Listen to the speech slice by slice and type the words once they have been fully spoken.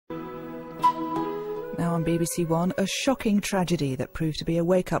Now on BBC One, a shocking tragedy that proved to be a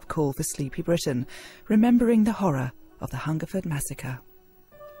wake-up call for sleepy Britain, remembering the horror of the Hungerford Massacre.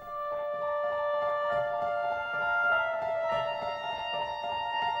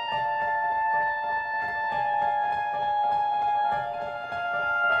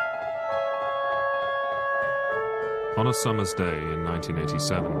 On a summer's day in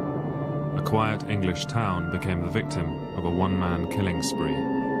 1987, a quiet English town became the victim of a one-man killing spree.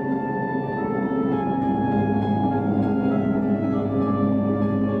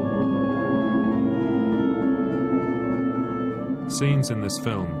 Scenes in this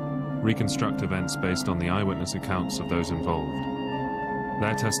film reconstruct events based on the eyewitness accounts of those involved.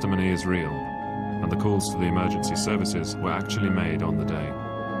 Their testimony is real, and the calls to the emergency services were actually made on the day.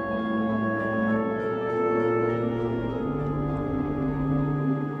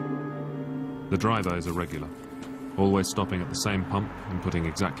 The driver is a regular, always stopping at the same pump and putting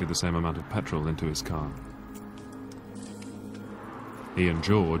exactly the same amount of petrol into his car. Ian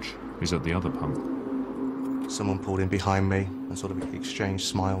George is at the other pump. Someone pulled in behind me and sort of exchanged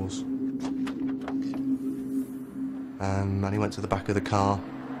smiles. And he went to the back of the car.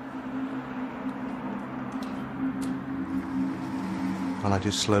 And I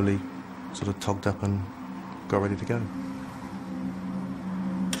just slowly sort of togged up and got ready to go.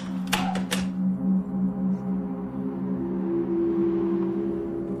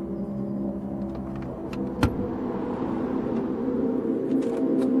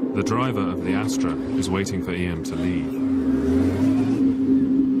 The driver of the Astra is waiting for Ian to leave.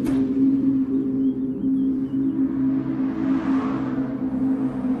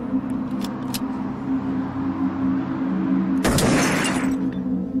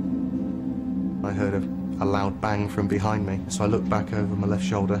 I heard a loud bang from behind me, so I looked back over my left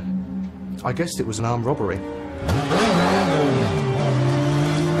shoulder. I guessed it was an armed robbery.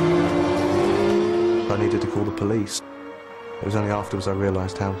 I needed to call the police. It was only afterwards I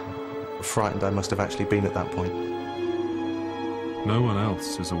realised how frightened I must have actually been at that point. No one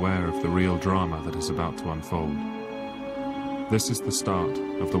else is aware of the real drama that is about to unfold. This is the start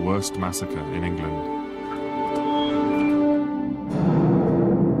of the worst massacre in England.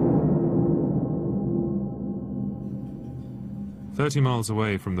 "30 miles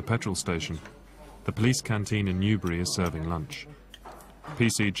away from the petrol station, the police canteen in Newbury is serving lunch.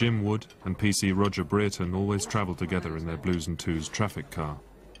 PC Jim Wood and PC Roger Brereton always travel together in their Blues and Twos traffic car.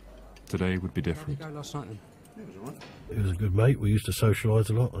 Today would be different. He was a good mate. We used to socialise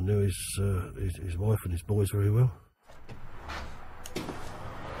a lot. I knew his wife and his boys very well.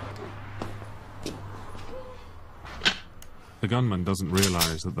 The gunman doesn't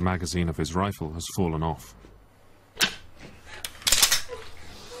realise that the magazine of his rifle has fallen off.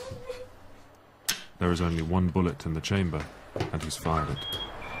 There is only one bullet in the chamber, and he's fired it.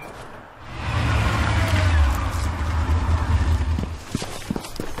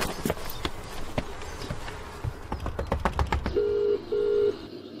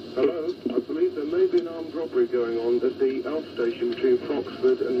 Hello, I believe there may be an armed robbery going on at the outstation between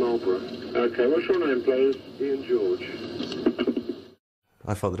Foxford and Marlborough. Okay, what's your name, please? Ian George.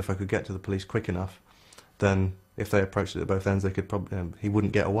 I felt that if I could get to the police quick enough, then if they approached it at both ends, they could probably he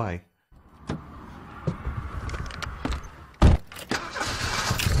wouldn't get away.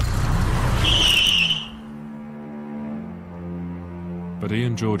 But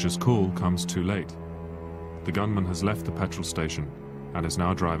Ian George's call comes too late. The gunman has left the petrol station and is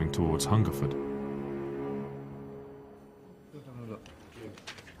now driving towards Hungerford.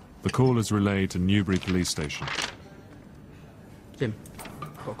 The call is relayed to Newbury Police Station. Jim,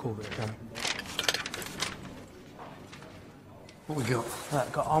 got a call there, Darren. What we got?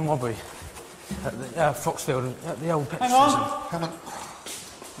 Got armed robbery at the Foxfield, at the old petrol station. Hang on.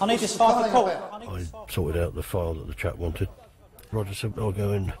 I need this file for court. I sorted out the file that the chap wanted. Roger said, I'll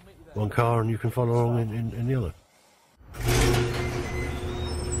go in one car and you can follow along in the other.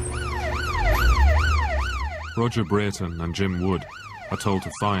 Roger Brereton and Jim Wood are told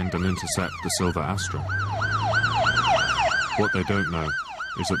to find and intercept the silver Astra. What they don't know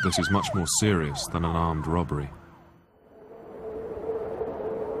is that this is much more serious than an armed robbery.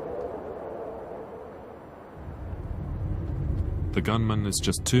 The gunman is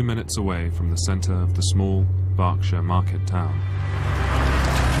just 2 minutes away from the centre of the small Berkshire market town.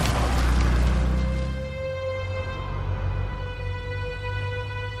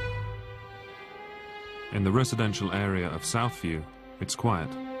 In the residential area of Southview, it's quiet.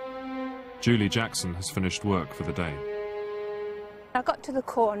 Julie Jackson has finished work for the day. I got to the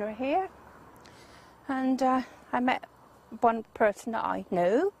corner here and I met one person that I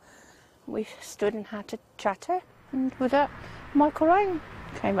knew. We stood and had to chatter, and with that, Michael rang.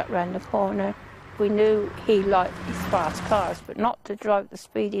 came up round the corner. We knew he liked his fast cars, but not to drive the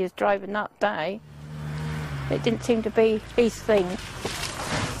speed he was driving that day. It didn't seem to be his thing.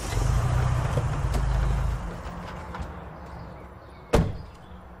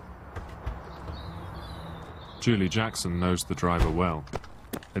 Julie Jackson knows the driver well.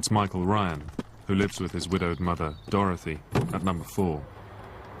 It's Michael Ryan, who lives with his widowed mother, Dorothy, at number 4.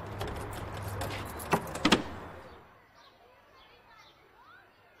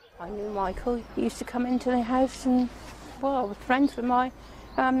 I knew Michael. He used to come into the house and, well, I was friends with my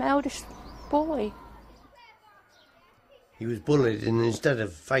eldest boy. He was bullied, and instead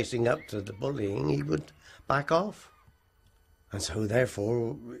of facing up to the bullying, he would back off. And so,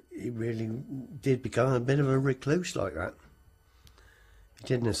 therefore, he really did become a bit of a recluse like that. He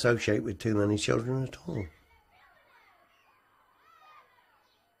didn't associate with too many children at all.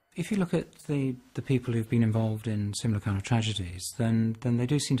 If you look at the people who've been involved in similar kind of tragedies, then they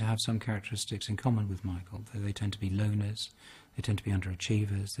do seem to have some characteristics in common with Michael. They tend to be loners, they tend to be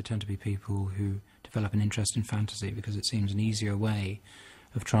underachievers, they tend to be people who develop an interest in fantasy because it seems an easier way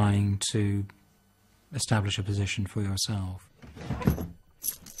of trying to establish a position for yourself.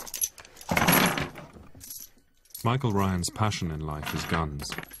 Michael Ryan's passion in life is guns,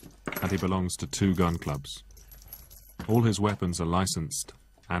 and he belongs to 2 gun clubs. All his weapons are licensed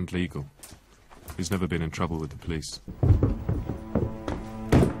and legal. He's never been in trouble with the police.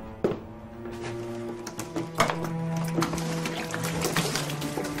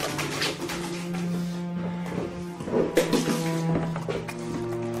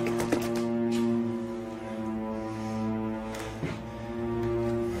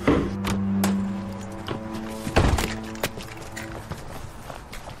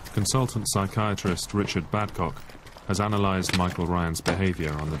 Consultant psychiatrist Richard Badcock has analysed Michael Ryan's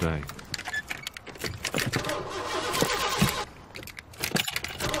behaviour on the day.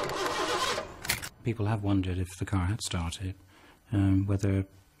 People have wondered if the car had started, whether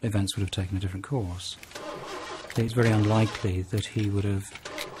events would have taken a different course. It's very unlikely that he would have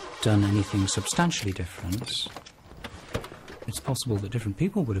done anything substantially different. It's possible that different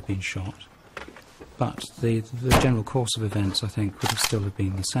people would have been shot, but the general course of events, I think, would have still have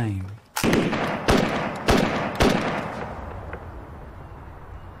been the same.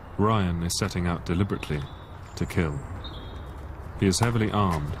 Ryan is setting out deliberately to kill. He is heavily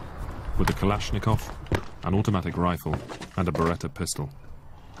armed with a Kalashnikov, an automatic rifle and a Beretta pistol.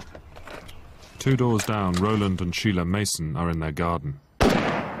 2 doors down, Roland and Sheila Mason are in their garden.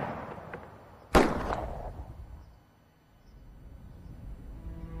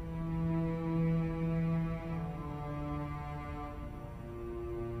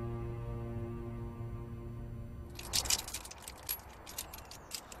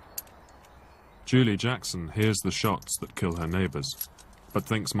 Julie Jackson hears the shots that kill her neighbours, but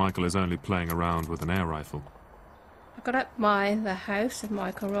thinks Michael is only playing around with an air rifle. I got up by the house of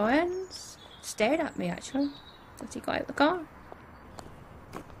Michael Ryan's, stared at me actually, as he got out the car.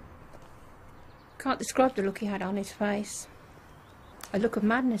 Can't describe the look he had on his face. A look of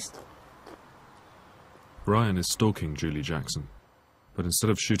madness. Ryan is stalking Julie Jackson, but instead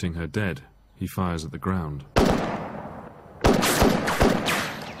of shooting her dead, he fires at the ground.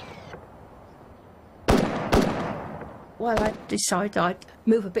 Well, I decided I'd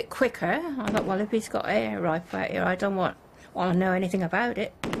move a bit quicker. I thought, well, if he's got an air rifle out here, I don't want to know anything about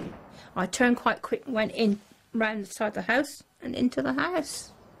it. I turned quite quick and went in round the side of the house and into the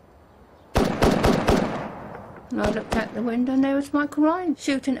house. And I looked out the window and there was Michael Ryan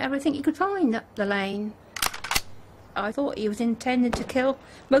shooting everything he could find up the lane. I thought he was intending to kill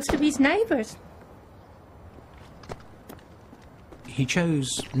most of his neighbours. He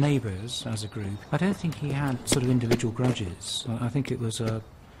chose neighbours as a group. I don't think he had sort of individual grudges. I think it was a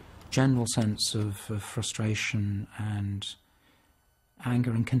general sense of frustration and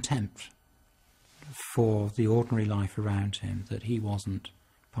anger and contempt for the ordinary life around him that he wasn't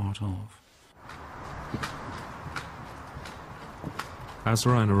part of. As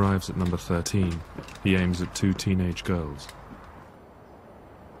Ryan arrives at number 13, he aims at 2 teenage girls.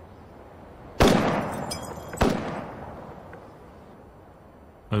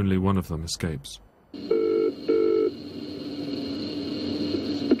 Only one of them escapes. Hello,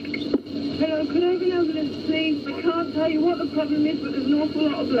 could I have an ambulance, please? I can't tell you what the problem is, but there's an awful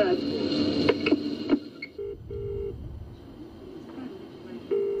lot of blood.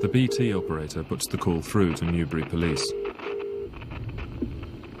 The BT operator puts the call through to Newbury Police.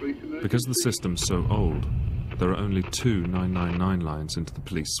 Because the system's so old, there are only 2 999 lines into the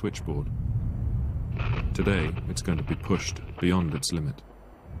police switchboard. Today, it's going to be pushed beyond its limit.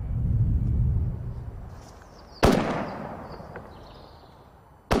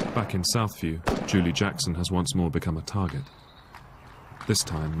 Back in Southview, Julie Jackson has once more become a target. This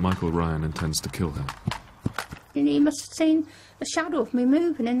time, Michael Ryan intends to kill her. And he must have seen the shadow of me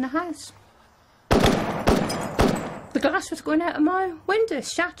moving in the house. The glass was going out of my window,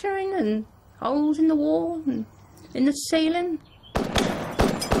 shattering, and holes in the wall and in the ceiling.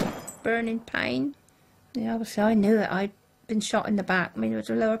 Burning pain. Yeah, obviously I knew that I'd been shot in the back. I mean, it was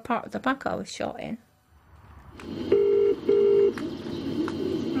the lower part of the back I was shot in.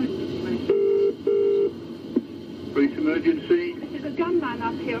 Police emergency. There's a gunman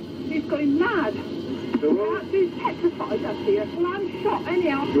up here. He's going mad. He's petrified up here. Well, I'm shot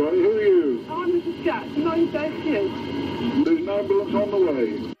anyhow. Right, who are you? I'm Mrs. Jackson. I'm dead too. There's an ambulance on the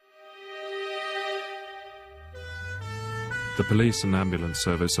way. The police and ambulance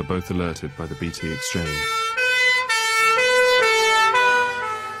service are both alerted by the BT exchange.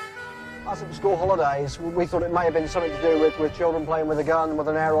 As it was school holidays, we thought it may have been something to do with children playing with a gun, with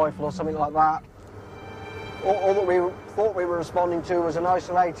an air rifle or something like that. All that we thought we were responding to was an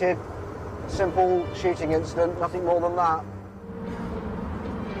isolated, simple shooting incident, nothing more than that.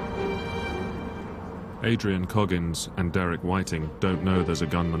 Adrian Coggins and Derek Whiting don't know there's a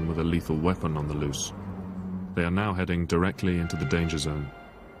gunman with a lethal weapon on the loose. They are now heading directly into the danger zone.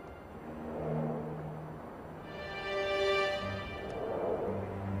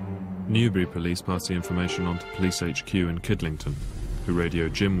 Newbury police pass the information on to Police HQ in Kidlington, who radio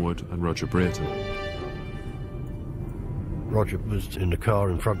Jim Wood and Roger Brereton. Roger was in the car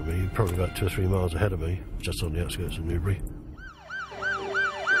in front of me, probably about 2 or 3 miles ahead of me, just on the outskirts of Newbury.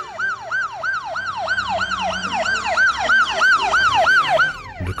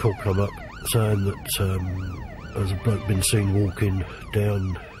 And a call come up saying that there's a bloke been seen walking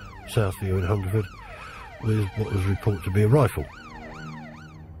down Southview in Hungerford with what was reported to be a rifle,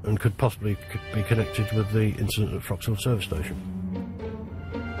 and could possibly be connected with the incident at Froxhill service station.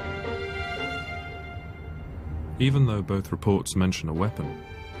 Even though both reports mention a weapon,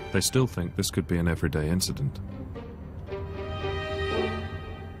 they still think this could be an everyday incident.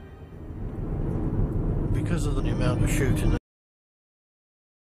 Because of the amount of shooting,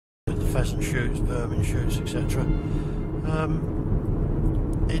 the pheasant shoots, vermin shoots, etc.,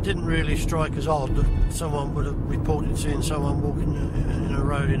 it didn't really strike us odd that someone would have reported seeing someone walking in a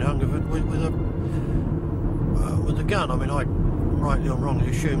road in Hungerford with a gun. I mean, I rightly or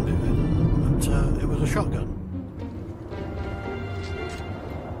wrongly assumed it was a shotgun.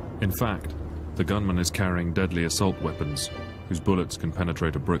 In fact, the gunman is carrying deadly assault weapons, whose bullets can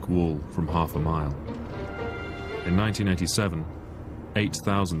penetrate a brick wall from half a mile. In 1987,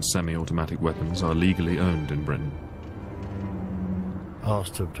 8,000 semi-automatic weapons are legally owned in Britain.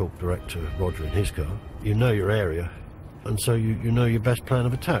 Asked to talk direct to Roger in his car. You know your area, and so you know your best plan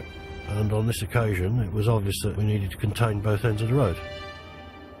of attack. And on this occasion, it was obvious that we needed to contain both ends of the road.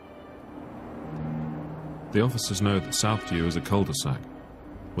 The officers know that Southview is a cul-de-sac,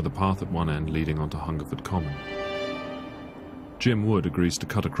 with a path at one end leading onto Hungerford Common. Jim Wood agrees to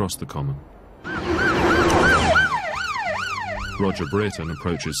cut across the common. Roger Brereton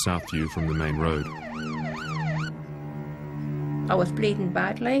approaches Southview from the main road. I was bleeding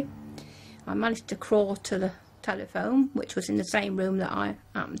badly. I managed to crawl to the telephone, which was in the same room that I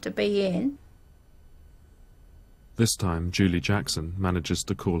happened to be in. This time, Julie Jackson manages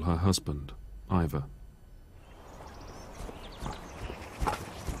to call her husband, Ivor.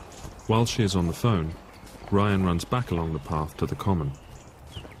 While she is on the phone, Ryan runs back along the path to the common.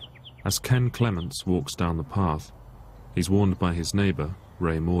 As Ken Clements walks down the path, he's warned by his neighbour,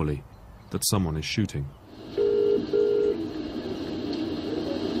 Ray Morley, that someone is shooting.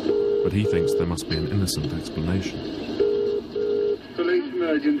 But he thinks there must be an innocent explanation. Police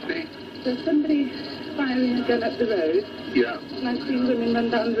emergency. There's somebody firing a gun up the road. Yeah. And I've seen women run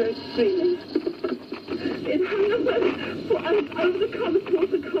down the road screaming. In Hungerford, well, over the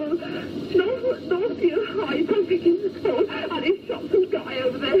concourse, the call. Northview High, I'm picking the call, and he shot some guy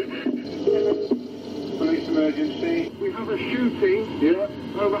over there. Police emergency. We have a shooting, yeah,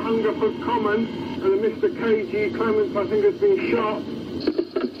 over Hungerford Common, and a Mr. K.G. Clements, I think, has been shot.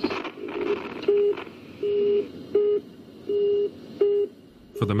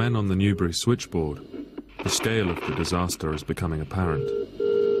 For the men on the Newbury switchboard, the scale of the disaster is becoming apparent.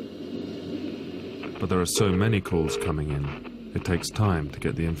 But there are so many calls coming in, it takes time to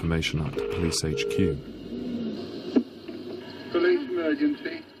get the information up to Police HQ. Police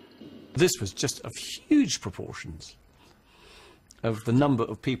emergency. This was just of huge proportions of the number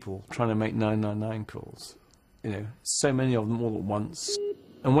of people trying to make 999 calls. You know, so many of them all at once.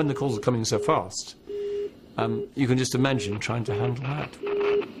 And when the calls are coming so fast, you can just imagine trying to handle that.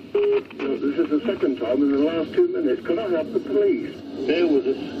 this is the second time in the last 2 minutes. Could I have the police? Bear with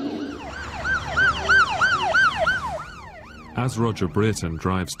us. As Roger Brereton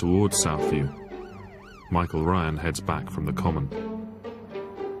drives towards Southview, Michael Ryan heads back from the Common.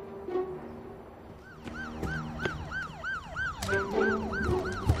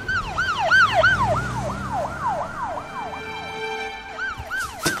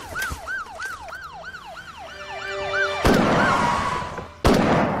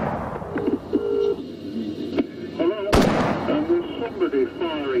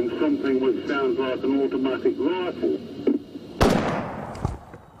 Firing something which sounds like an automatic rifle.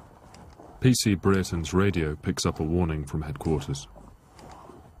 PC Brereton's radio picks up a warning from headquarters.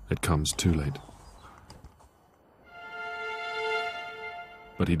 It comes too late.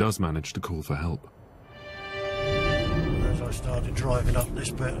 But he does manage to call for help. As I started driving up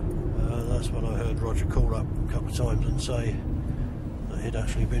this bit, that's when I heard Roger call up a couple of times and say that he'd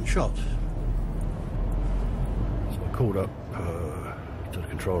actually been shot. So I called up to the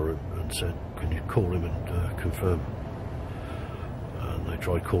control room and said, can you call him and confirm? And they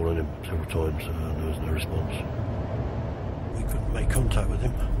tried calling him several times and there was no response. We couldn't make contact with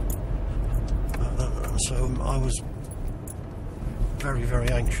him. So I was very, very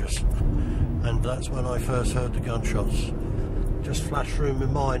anxious. And that's when I first heard the gunshots. Just flashed through my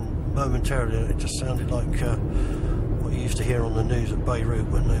mind momentarily. It just sounded like what you used to hear on the news at Beirut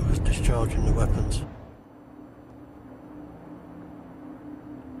when they was discharging the weapons.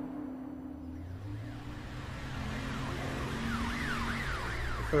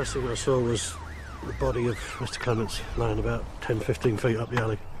 The first thing I saw was the body of Mr. Clements laying about 10-15 feet up the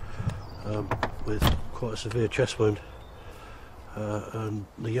alley with quite a severe chest wound, and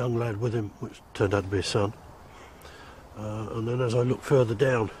the young lad with him, which turned out to be his son. And then as I looked further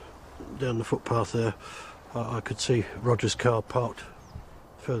down the footpath there, I could see Roger's car parked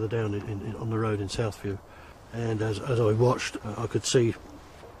further down on the road in Southview, and as I watched, I could see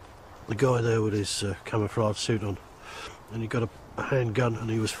the guy there with his camouflage suit on, and he got a handgun and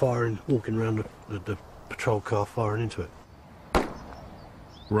he was firing, walking around the patrol car firing into it.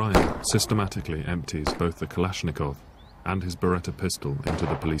 Ryan systematically empties both the Kalashnikov and his Beretta pistol into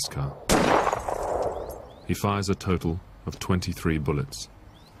the police car. He fires a total of 23 bullets.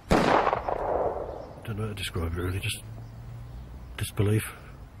 Don't know how to describe it really, just disbelief.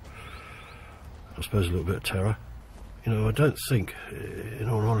 I suppose a little bit of terror. You know, I don't think, in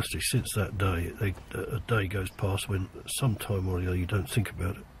all honesty, since that day, a day goes past when sometime or other you don't think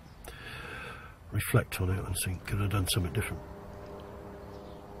about it. Reflect on it and think, could I have done something different?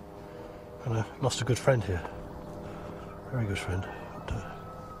 And I lost a good friend here. Very good friend.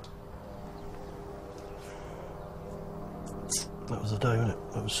 That was the day, wasn't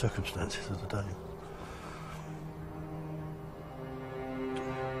it? That was circumstances of the day.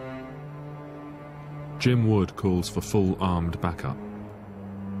 Jim Wood calls for full armed backup.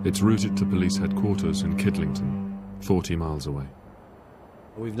 It's routed to police headquarters in Kidlington, 40 miles away.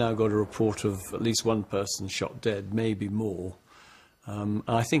 We've now got a report of at least one person shot dead, maybe more.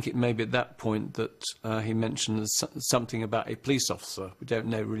 I think it may be at that point that he mentioned something about a police officer. We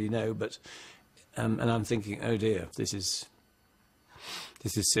don't really know, but and I'm thinking, oh dear, this is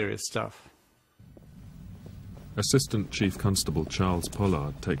serious stuff. Assistant Chief Constable Charles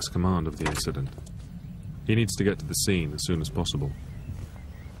Pollard takes command of the incident. He needs to get to the scene as soon as possible.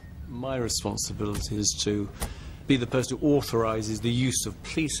 My responsibility is to be the person who authorises the use of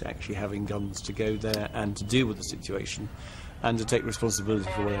police actually having guns to go there and to deal with the situation and to take responsibility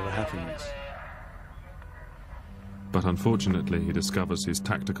for whatever happens. But unfortunately, he discovers his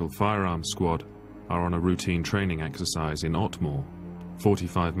tactical firearms squad are on a routine training exercise in Otmoor,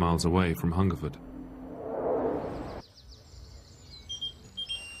 45 miles away from Hungerford.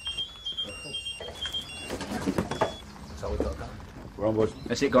 We're on, boys.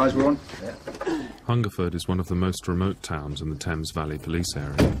 That's it, guys, we're on. Yeah. Hungerford is one of the most remote towns in the Thames Valley police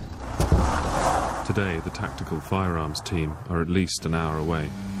area. Today, the tactical firearms team are at least an hour away.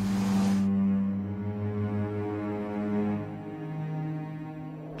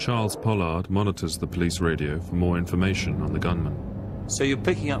 Charles Pollard monitors the police radio for more information on the gunman. So you're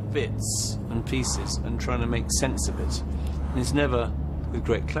picking up bits and pieces and trying to make sense of it. And it's never with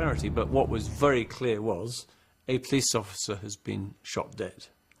great clarity, but what was very clear was a police officer has been shot dead.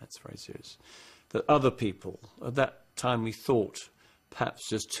 That's very serious. That other people, at that time we thought perhaps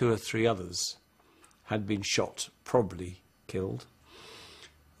just 2 or 3 others had been shot, probably killed.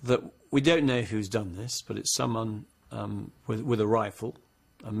 That we don't know who's done this, but it's someone with a rifle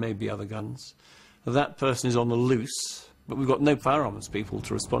and maybe other guns. That person is on the loose, but we've got no firearms people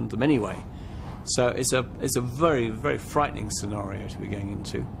to respond to them anyway. So it's a very, very frightening scenario to be going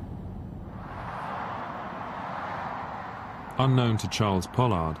into. Unknown to Charles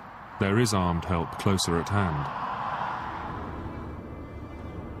Pollard, there is armed help closer at hand.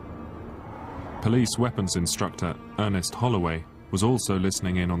 Police weapons instructor Ernest Holloway was also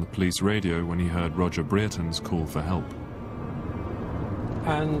listening in on the police radio when he heard Roger Brereton's call for help.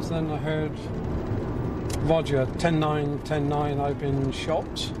 And then I heard, Roger, 10-9, 10-9, I've been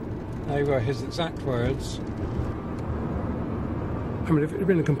shot. They were his exact words. I mean, if it had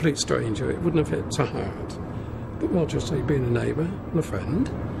been a complete stranger, it wouldn't have hit so hard. But Roger, say, being a neighbour and a friend,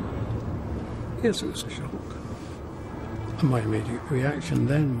 yes, it was a shock. And my immediate reaction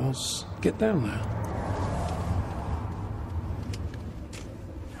then was, get down there.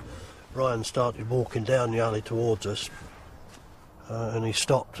 Ryan started walking down the alley towards us, and he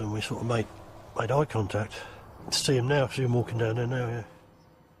stopped, and we sort of made eye contact. See him walking down there now, yeah.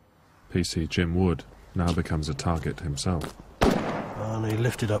 PC Jim Wood now becomes a target himself. And he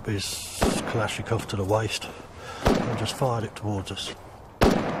lifted up his Kalashnikov to the waist and just fired it towards us.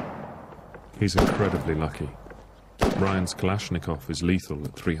 He's incredibly lucky. Ryan's Kalashnikov is lethal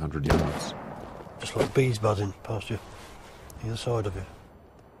at 300 yards. Just like bees buzzing past you, either side of you.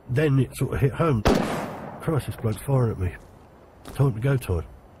 Then it sort of hit home. Christ, this bloke's firing at me. Time to go time.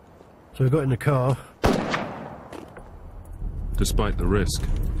 So we got in the car. Despite the risk,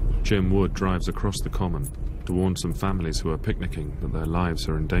 Jim Wood drives across the common to warn some families who are picnicking that their lives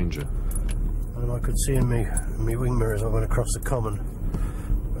are in danger. And I could see in me wing mirror as I went across the common,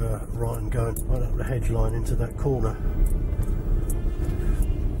 Ryan going right up the hedge line into that corner.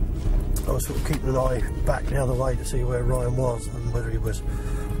 I was sort of keeping an eye back the other way to see where Ryan was, and whether he was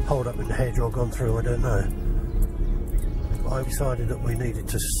holed up in the hedge or gone through, I don't know. I decided that we needed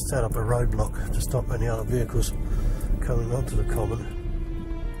to set up a roadblock to stop any other vehicles coming onto the common.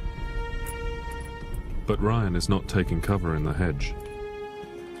 But Ryan is not taking cover in the hedge.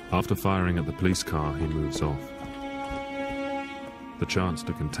 After firing at the police car, he moves off. The chance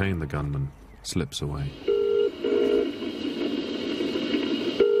to contain the gunman slips away.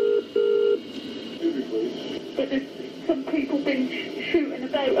 But there's some people been shooting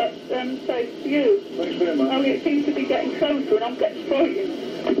about at South View. Thanks very much. I mean, it seems to be getting closer and I'm getting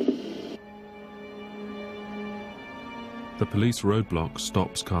frightened. The police roadblock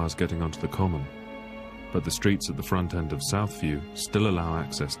stops cars getting onto the common, but the streets at the front end of Southview still allow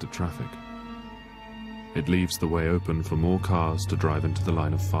access to traffic. It leaves the way open for more cars to drive into the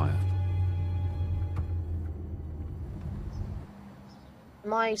line of fire.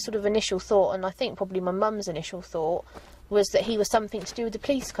 My sort of initial thought, and I think probably my mum's initial thought, was that he was something to do with the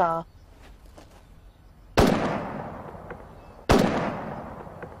police car.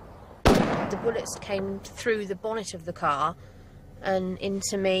 The bullets came through the bonnet of the car and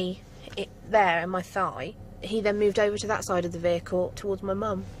into me there in my thigh. He then moved over to that side of the vehicle towards my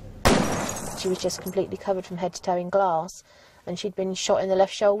mum. She was just completely covered from head to toe in glass, and she'd been shot in the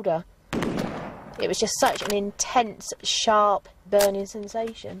left shoulder. It was just such an intense, sharp, burning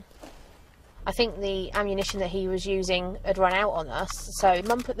sensation. I think the ammunition that he was using had run out on us, so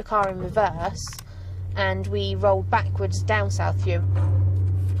Mum put the car in reverse and we rolled backwards down Southview.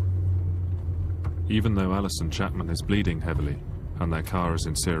 Even though Alison Chapman is bleeding heavily and their car is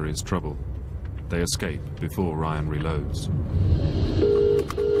in serious trouble, they escape before Ryan reloads.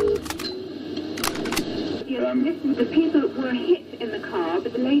 The people were hit in the car,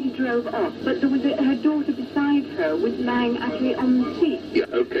 but the lady drove off. But there was her daughter beside her was lying actually on the seat. Yeah,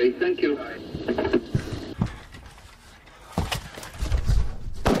 okay, thank you.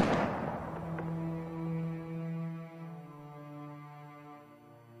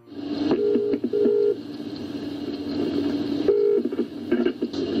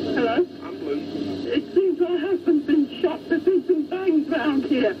 Hello? Ambulance. It seems my husband's been shot. There's been some bangs round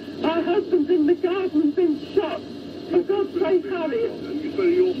here. My husband's in the garden, been shot. For God's sake, hurry. And you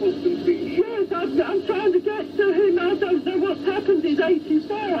say your husband's been shot? Yes, I'm trying to get to him. I don't know what's happened. He's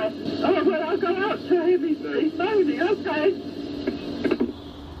 84. Oh, well, I'll go out to him. He's moaning. Okay.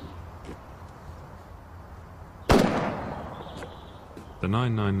 The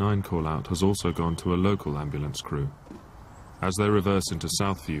 999 call-out has also gone to a local ambulance crew. As they reverse into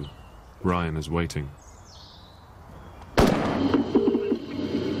Southview, Ryan is waiting.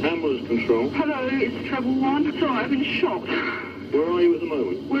 Ambulance control. Hello, it's Treble 1. Sorry, I've been shot. Where are you at the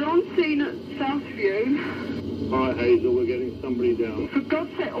moment? We're on scene at Southview. All right, Hazel, we're getting somebody down. For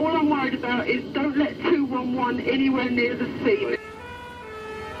God's sake, all I'm worried about is don't let 211 anywhere near the scene.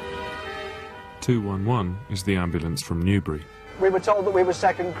 211 is the ambulance from Newbury. We were told that we were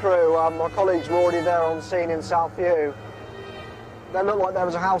second crew. My colleagues were already there on scene in Southview. They looked like there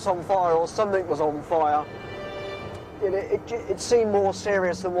was a house on fire or something was on fire. It seemed more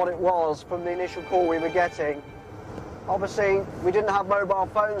serious than what it was from the initial call we were getting. Obviously, we didn't have mobile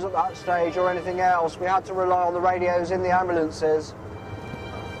phones at that stage or anything else. We had to rely on the radios in the ambulances.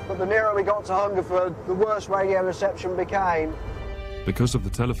 But the nearer we got to Hungerford, the worse radio reception became. Because of the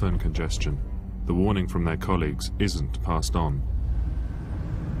telephone congestion, the warning from their colleagues isn't passed on.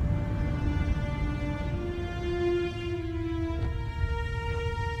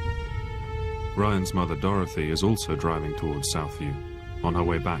 Ryan's mother, Dorothy, is also driving towards Southview, on her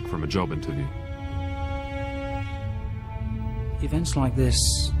way back from a job interview. Events like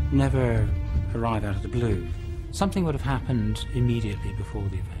this never arrive out of the blue. Something would have happened immediately before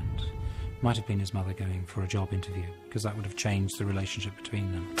the event. Might have been his mother going for a job interview, because that would have changed the relationship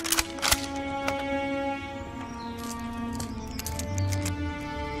between them.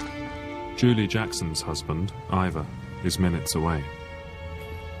 Julie Jackson's husband, Ivor, is minutes away.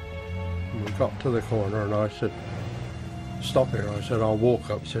 We got to the corner and I said, "Stop here." I said, "I'll walk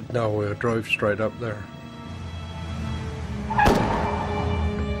up." He said, "No, we'll drive straight up there."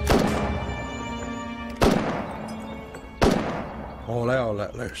 All hell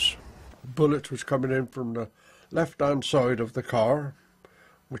let loose. Bullets was coming in from the left-hand side of the car,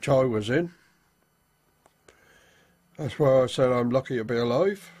 which I was in. That's why I said I'm lucky to be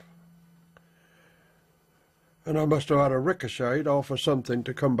alive. And I must have had a ricochet off of something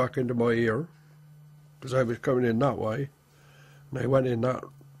to come back into my ear, because I was coming in that way, and they went in that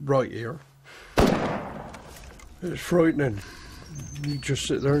right ear. It's frightening. You just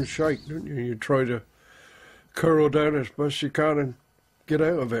sit there and shake, don't you? You try to curl down as best as you can and get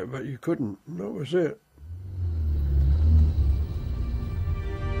out of it, but you couldn't. That was it.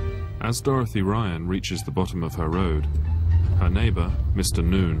 As Dorothy Ryan reaches the bottom of her road, her neighbour, Mr.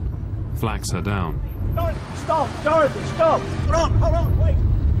 Noon, flags her down. Stop, Dorothy, stop! Hold on, wait!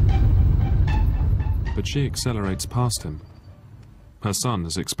 But she accelerates past him. Her son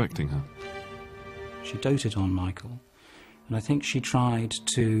is expecting her. She doted on Michael, and I think she tried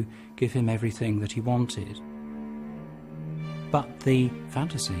to give him everything that he wanted. But the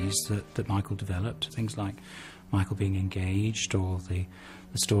fantasies that Michael developed, things like Michael being engaged, or the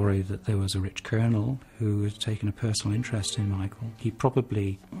story that there was a rich colonel who had taken a personal interest in Michael, he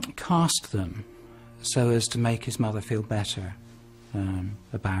probably cast them so as to make his mother feel better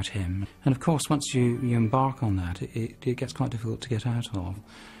about him. And of course, once you embark on that, it gets quite difficult to get out of.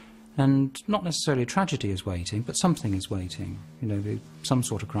 And not necessarily a tragedy is waiting, but something is waiting. You know, some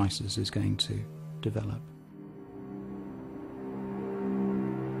sort of crisis is going to develop.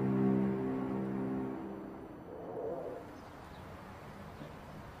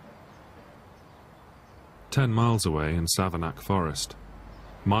 "10 miles away in Savernake Forest,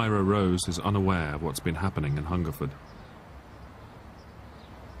 Myra Rose is unaware of what's been happening in Hungerford.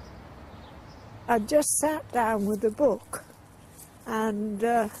 I just sat down with a book, and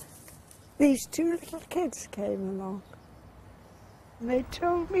these two little kids came along. And they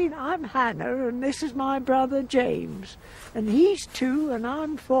told me, "I'm Hannah, and this is my brother James, and he's 2 and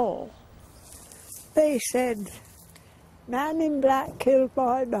I'm 4. They said, "Man in black killed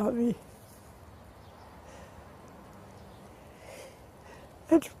my mummy."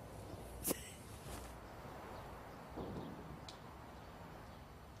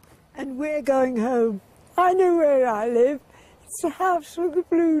 And we're going home. I know where I live. It's the house with the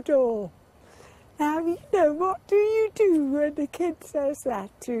blue door. Now, you know, what do you do when the kid says that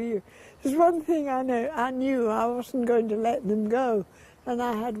to you? There's one thing I know. I knew I wasn't going to let them go, and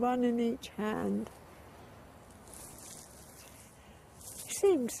I had one in each hand. It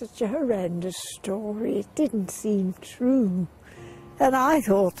seemed such a horrendous story. It didn't seem true. And I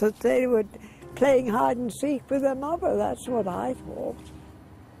thought that they were playing hide and seek with their mother. That's what I thought.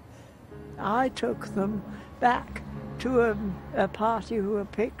 I took them back to a party who were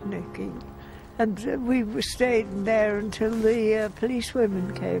picnicking, and we stayed there until the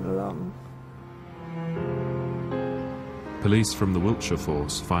policewomen came along. Police from the Wiltshire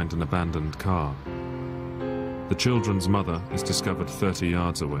force find an abandoned car. The children's mother is discovered 30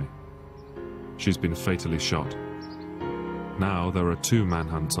 yards away. She's been fatally shot. Now there are 2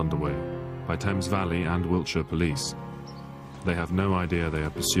 manhunts underway by Thames Valley and Wiltshire police. They have no idea they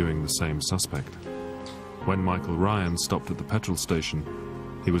are pursuing the same suspect. When Michael Ryan stopped at the petrol station,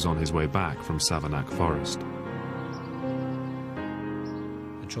 he was on his way back from Savernake Forest.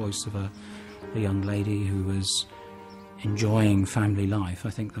 The choice of a young lady who was enjoying family life, I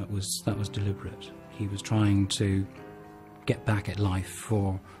think that was deliberate. He was trying to get back at life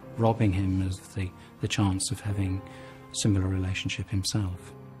for robbing him of the chance of having a similar relationship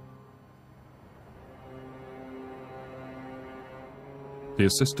himself. The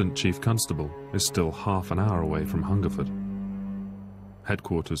Assistant Chief Constable is still half an hour away from Hungerford.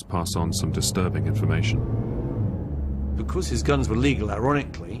 Headquarters pass on some disturbing information. Because his guns were legal,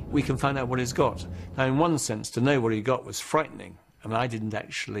 ironically, we can find out what he's got. Now, in one sense, to know what he got was frightening. I mean, I didn't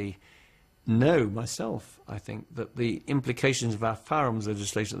actually know myself, I think, that the implications of our firearms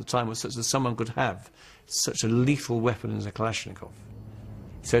legislation at the time was such that someone could have such a lethal weapon as a Kalashnikov.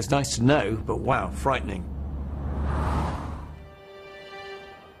 So it's nice to know, but wow, frightening.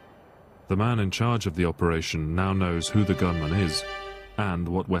 The man in charge of the operation now knows who the gunman is and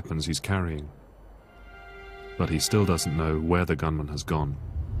what weapons he's carrying. But he still doesn't know where the gunman has gone.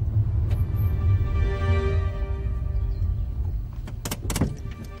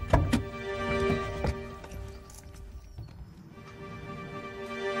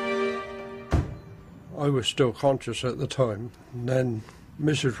 I was still conscious at the time, and then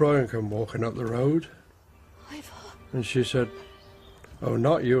Mrs. Ryan came walking up the road, and she said, "Oh,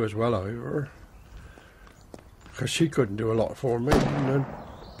 not you as well, Ivor," because she couldn't do a lot for me, and then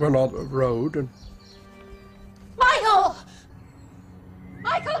went on the road and... Michael!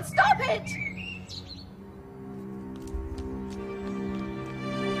 Michael, stop it!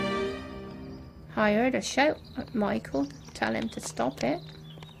 I heard her shout at Michael, tell him to stop it.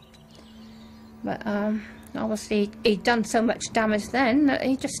 But obviously he'd done so much damage then that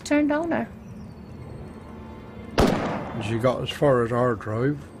he just turned on her. And she got as far as our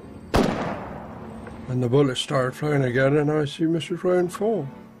drive, and the bullets started flying again, and I see Mrs. Ryan fall.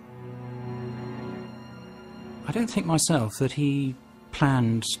 I don't think myself that he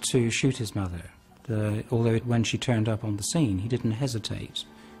planned to shoot his mother, although when she turned up on the scene he didn't hesitate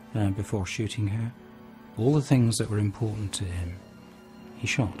before shooting her. All the things that were important to him he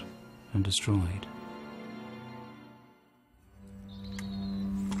shot and destroyed.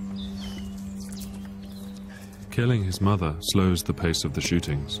 Killing his mother slows the pace of the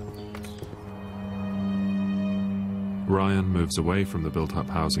shootings. Ryan moves away from the built-up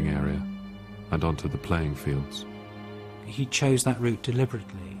housing area and onto the playing fields. He chose that route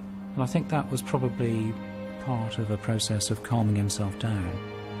deliberately, and I think that was probably part of a process of calming himself down.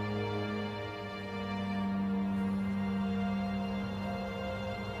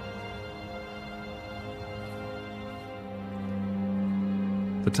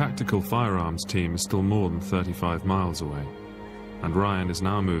 The tactical firearms team is still more than 35 miles away, and Ryan is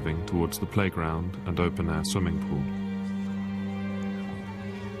now moving towards the playground and open-air swimming pool.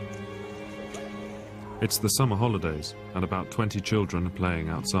 It's the summer holidays, and about 20 children are playing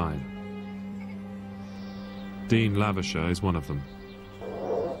outside. Dean Lavisher is one of them.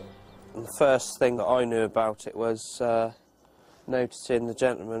 The first thing that I knew about it was noticing the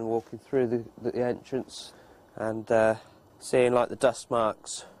gentleman walking through the entrance and seeing like the dust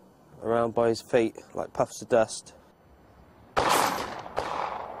marks around by his feet, like puffs of dust. Of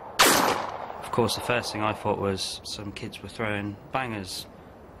course, the first thing I thought was some kids were throwing bangers.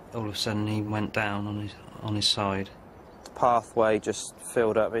 All of a sudden he went down on his side. The pathway just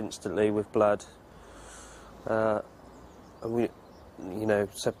filled up instantly with blood. And we, you know,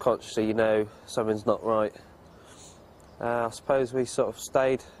 subconsciously, you know, something's not right. I suppose we sort of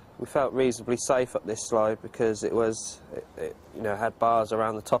stayed. We felt reasonably safe up this slide because it was, you know, had bars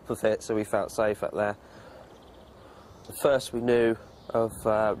around the top of it, so we felt safe up there. The first we knew of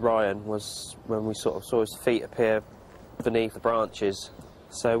Ryan was when we sort of saw his feet appear beneath the branches.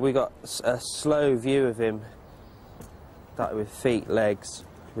 So we got a slow view of him, that with feet, legs,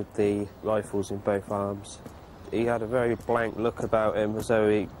 with the rifles in both arms. He had a very blank look about him, as though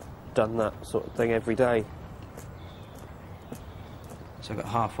he'd done that sort of thing every day. So I got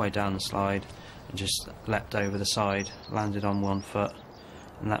halfway down the slide and just leapt over the side, landed on one foot,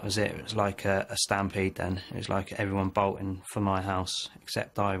 and that was it. It was like a stampede then. It was like everyone bolting for my house,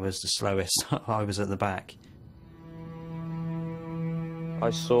 except I was the slowest. I was at the back. I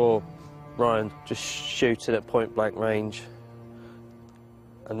saw Ryan just shooting at point-blank range,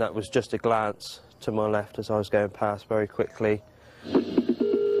 and that was just a glance to my left as I was going past very quickly.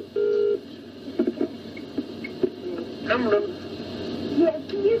 Cameron?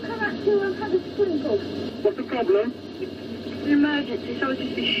 Yes, can you come out to have a sprinkle? What's the problem? It's an emergency, someone's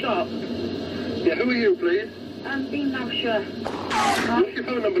just been shot. Yeah, who are you, please? Dean Lavisher. What's your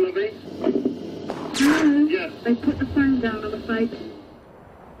phone number, lovey? No. Yeah. They put the phone down, I'm afraid.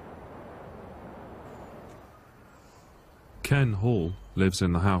 Ken Hall lives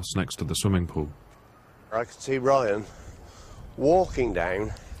in the house next to the swimming pool. I could see Ryan walking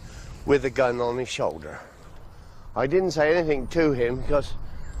down with a gun on his shoulder. I didn't say anything to him because,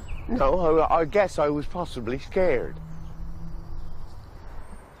 no, I guess I was possibly scared.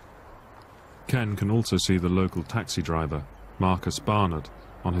 Ken can also see the local taxi driver, Marcus Barnard,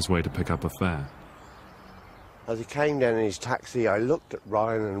 on his way to pick up a fare. As he came down in his taxi, I looked at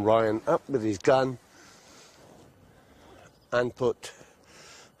Ryan, and Ryan up with his gun. and put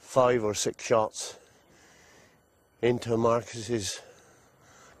 5 or 6 shots into Marcus's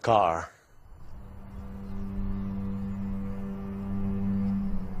car.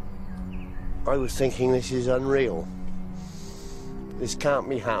 I was thinking, this is unreal. This can't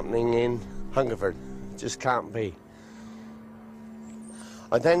be happening in Hungerford. It just can't be.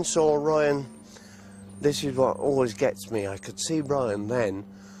 I then saw Ryan. This is what always gets me. I could see Ryan then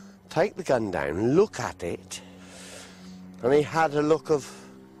take the gun down, look at it, and he had a look of,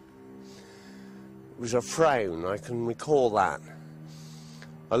 it was a frown, I can recall that.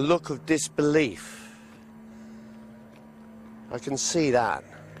 A look of disbelief. I can see that.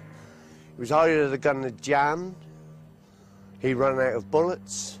 It was either the gun had jammed, he run out of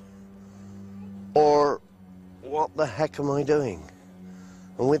bullets, or what the heck am I doing?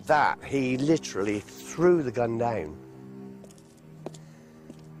 And with that, he literally threw the gun down.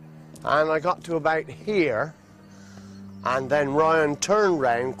 And I got to about here, and then Ryan turned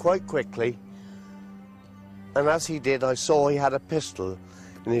round quite quickly, and as he did, I saw he had a pistol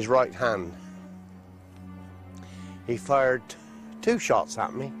in his right hand. He fired 2 shots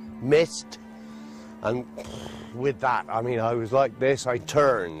at me, missed, and with that, I mean, I was like this. I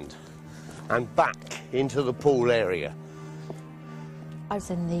turned and back into the pool area. I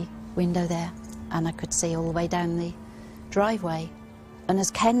was in the window there, and I could see all the way down the driveway. And as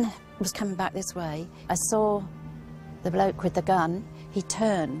Ken was coming back this way, I saw the bloke with the gun. He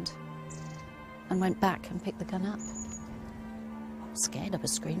turned and went back and picked the gun up. I was scared. I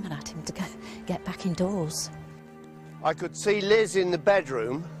was screaming at him to get back indoors. I could see Liz in the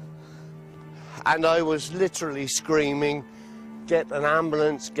bedroom, and I was literally screaming, get an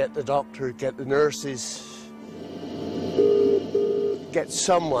ambulance, get the doctor, get the nurses, get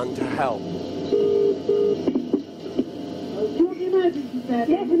someone to help.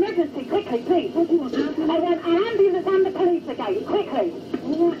 Yes, emergency, quickly, please. What do you want? I want an ambulance and the police again, quickly.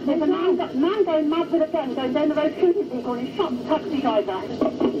 There's a man going mad with a gun going down the road shooting people, and he shot the taxi driver.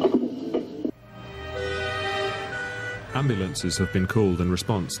 Ambulances have been called in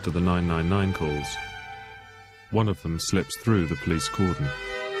response to the 999 calls. One of them slips through the police cordon.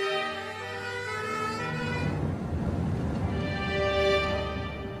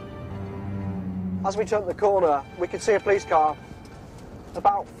 As we turned the corner, we could see a police car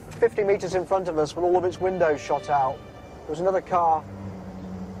about 50 metres in front of us with all of its windows shot out. There was another car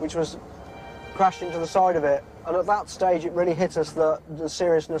which was crashed into the side of it, and at that stage it really hit us the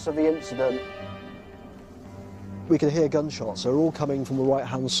seriousness of the incident. We could hear gunshots. They were all coming from the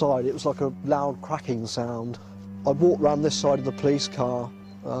right-hand side. It was like a loud cracking sound. I walked round this side of the police car,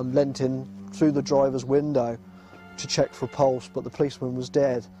 leant in through the driver's window to check for a pulse, but the policeman was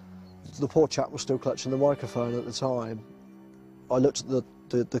dead. The poor chap was still clutching the microphone at the time. I looked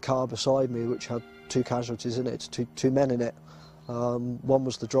at the car beside me, which had 2 casualties in it, two men in it. One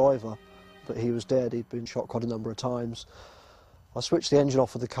was the driver, but he was dead. He'd been shot quite a number of times. I switched the engine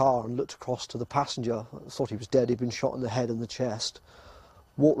off of the car and looked across to the passenger. I thought he was dead. He'd been shot in the head and the chest.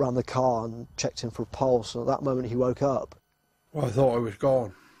 Walked round the car and checked him for a pulse, and at that moment he woke up. Well, I thought I was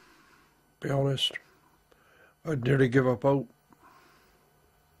gone, to be honest. I'd nearly give up hope.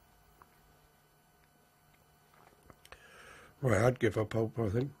 Well, I'd give up hope, I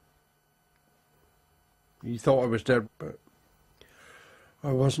think. He thought I was dead, but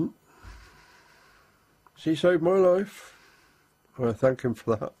I wasn't. He saved my life. I thank him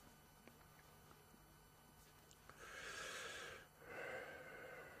for that.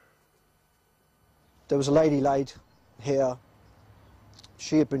 There was a lady laid here.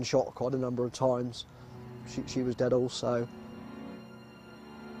 She had been shot quite a number of times. She was dead also.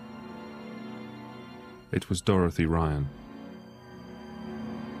 It was Dorothy Ryan.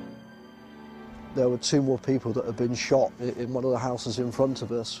 There were 2 more people that had been shot in one of the houses in front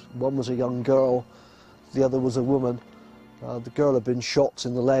of us. One was a young girl, the other was a woman. The girl had been shot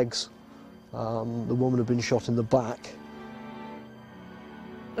in the legs. The woman had been shot in the back.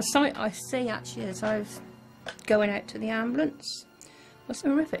 The sight I see actually as I was going out to the ambulance was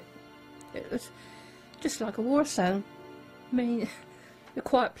horrific. It was just like a war zone. I mean, a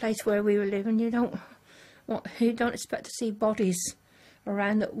quiet place where we were living, you don't expect to see bodies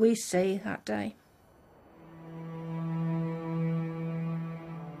around that we see that day.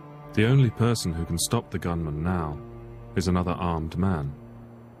 The only person who can stop the gunman now is another armed man.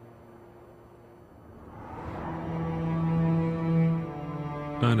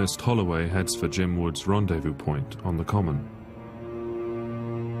 Ernest Holloway heads for Jim Wood's rendezvous point on the Common.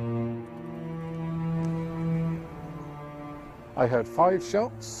 I heard 5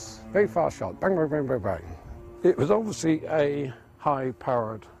 shots, very fast shot, bang, bang, bang, bang, bang. It was obviously a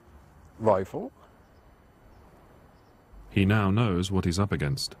high-powered rifle. He now knows what he's up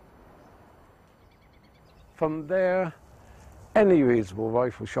against. From there, any reasonable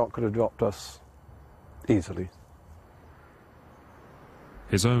rifle shot could have dropped us easily.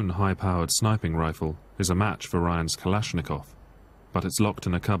 His own high-powered sniping rifle is a match for Ryan's Kalashnikov, but it's locked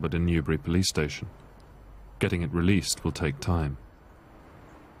in a cupboard in Newbury Police Station. Getting it released will take time.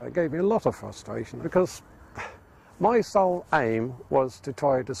 It gave me a lot of frustration because my sole aim was to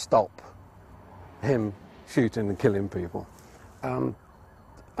try to stop him shooting and killing people. And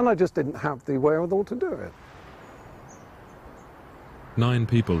I just didn't have the wherewithal to do it. 9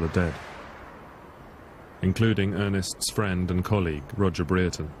 people are dead, including Ernest's friend and colleague, Roger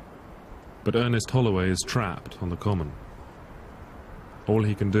Brereton. But Ernest Holloway is trapped on the common. All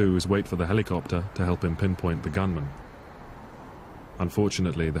he can do is wait for the helicopter to help him pinpoint the gunman.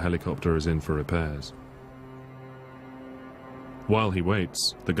 Unfortunately, the helicopter is in for repairs. While he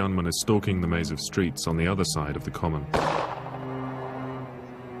waits, the gunman is stalking the maze of streets on the other side of the common.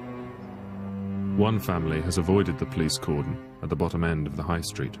 One family has avoided the police cordon at the bottom end of the high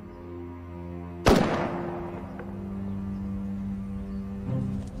street.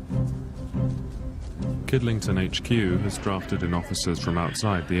 Kidlington HQ has drafted in officers from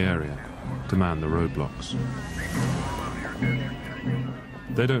outside the area to man the roadblocks.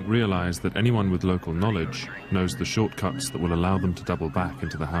 They don't realise that anyone with local knowledge knows the shortcuts that will allow them to double back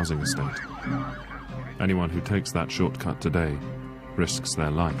into the housing estate. Anyone who takes that shortcut today risks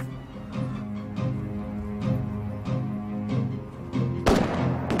their life.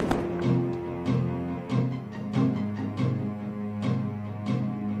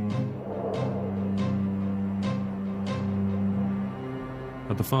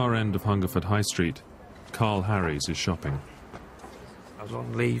 At the far end of Hungerford High Street, Carl Harries is shopping. I was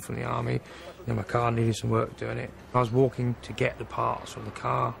on leave from the army, and my car needed some work doing it. I was walking to get the parts from the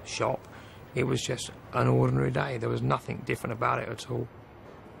car shop. It was just an ordinary day. There was nothing different about it at all.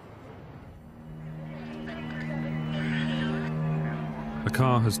 A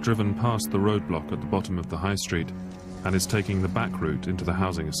car has driven past the roadblock at the bottom of the high street and is taking the back route into the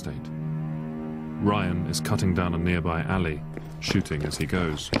housing estate. Ryan is cutting down a nearby alley, shooting as he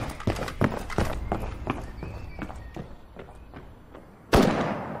goes.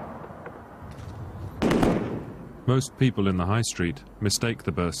 Most people in the high street mistake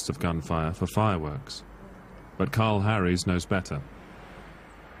the bursts of gunfire for fireworks, but Carl Harries knows better.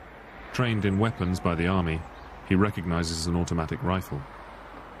 Trained in weapons by the army, he recognises an automatic rifle.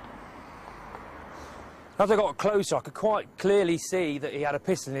 As I got closer, I could quite clearly see that he had a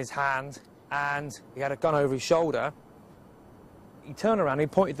pistol in his hand and he had a gun over his shoulder. He turned around and he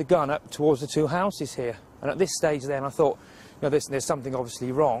pointed the gun up towards the 2 houses here. And at this stage then I thought, you know, there's something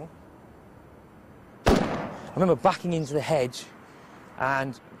obviously wrong. I remember backing into the hedge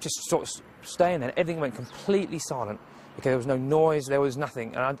and just sort of staying there. Everything went completely silent. Okay, there was no noise, there was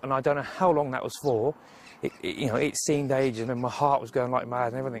nothing. And I don't know how long that was for. It seemed ages, and my heart was going like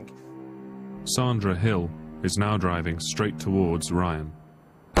mad and everything. Sandra Hill is now driving straight towards Ryan.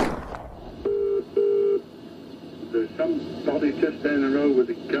 There's somebody just down the road with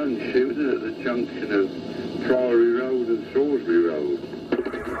a gun shooting at the junction of Priory Road and Salisbury Road.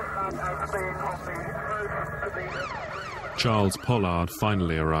 Charles Pollard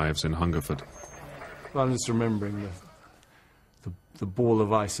finally arrives in Hungerford. Well, I'm just remembering the ball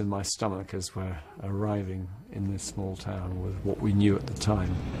of ice in my stomach as we're arriving in this small town with what we knew at the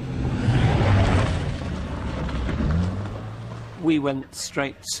time. We went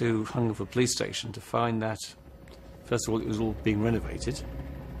straight to Hungerford Police Station to find that, first of all, it was all being renovated.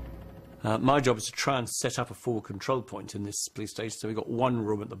 My job is to try and set up a forward control point in this police station. So we've got one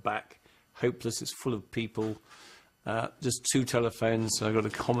room at the back, hopeless, it's full of people, just 2 telephones, so I've got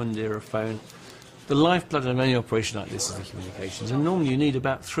to commandeer a phone. The lifeblood of any operation like this is the communications, and normally you need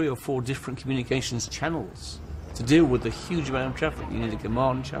about 3 or 4 different communications channels to deal with the huge amount of traffic. You need a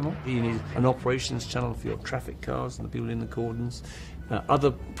command channel, you need an operations channel for your traffic cars and the people in the cordons,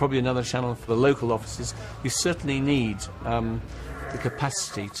 probably another channel for the local offices. You certainly need the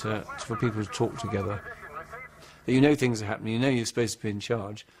capacity for people to talk together. You know things are happening, you know you're supposed to be in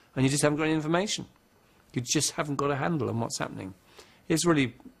charge, and you just haven't got any information. You just haven't got a handle on what's happening. It's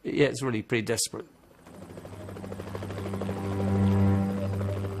really pretty desperate.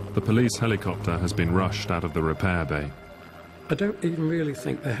 The police helicopter has been rushed out of the repair bay. I don't even really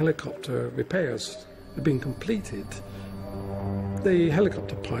think the helicopter repairs have been completed. The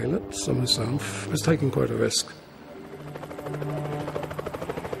helicopter pilot, so myself, was taking quite a risk.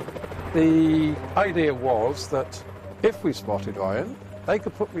 The idea was that if we spotted Ryan, they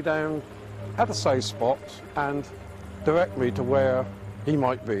could put me down at a safe spot and direct me to where he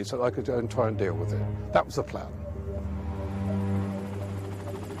might be so that I could go and try and deal with it. That was the plan.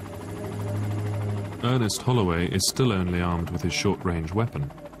 Ernest Holloway is still only armed with his short-range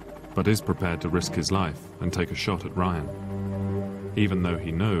weapon, but is prepared to risk his life and take a shot at Ryan, even though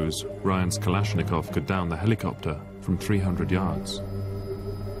he knows Ryan's Kalashnikov could down the helicopter from 300 yards.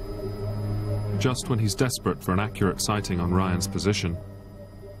 Just when he's desperate for an accurate sighting on Ryan's position,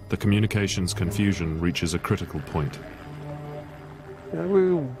 the communications confusion reaches a critical point. You know,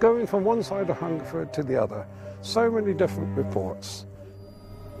 we were going from one side of Hungerford to the other. So many different reports.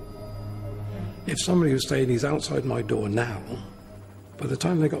 If somebody was saying he's outside my door now, by the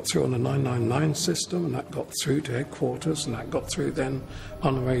time they got through on the 999 system, and that got through to headquarters, and that got through then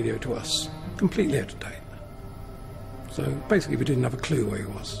on the radio to us, completely out of date. So basically we didn't have a clue where he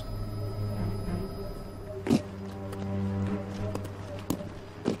was.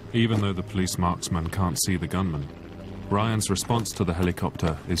 Even though the police marksman can't see the gunman, Ryan's response to the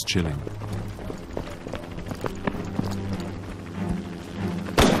helicopter is chilling.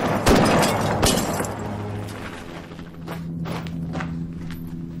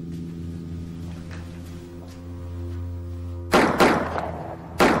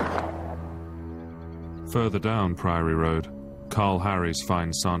 Further down Priory Road, Carl Harries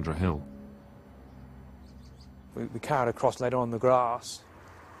finds Sandra Hill. We carried her across, laid her on the grass.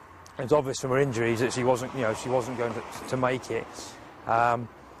 It's obvious from her injuries that she wasn't, she wasn't going to make it.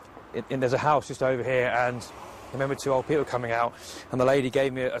 There's a house just over here, and I remember two old people coming out, and the lady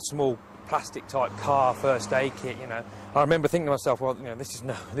gave me a small plastic-type car first aid kit. I remember thinking to myself, well,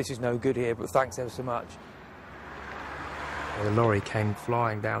 this is no good here, but thanks ever so much. The lorry came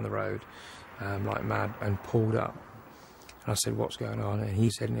flying down the road like mad and pulled up. And I said, "What's going on?" And he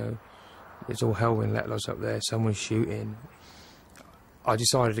said, "It's all hell when let loose up there. Someone's shooting." I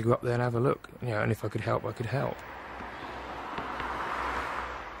decided to go up there and have a look, and if I could help, I could help.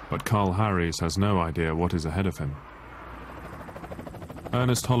 But Carl Harries has no idea what is ahead of him.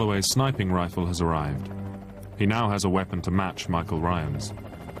 Ernest Holloway's sniping rifle has arrived. He now has a weapon to match Michael Ryan's.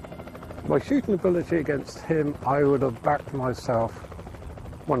 My shooting ability against him, I would have backed myself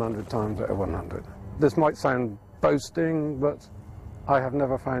 100 times out of 100. This might sound boasting, but I have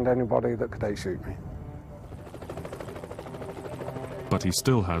never found anybody that could outshoot me. But he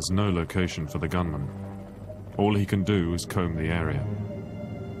still has no location for the gunman. All he can do is comb the area.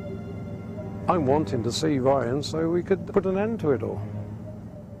 I'm wanting to see Ryan so we could put an end to it all.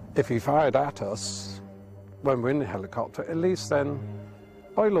 If he fired at us when we're in the helicopter, at least then,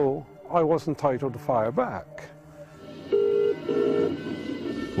 by law, I was entitled to fire back.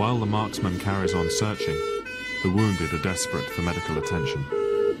 While the marksman carries on searching, the wounded are desperate for medical attention.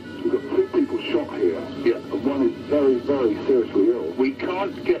 We've got 2 people shot here. Yeah, and one is very, very seriously ill. We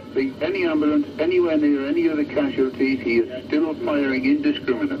can't get any ambulance anywhere near any of the casualties. He is still firing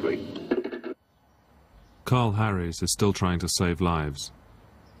indiscriminately. Carl Harries is still trying to save lives.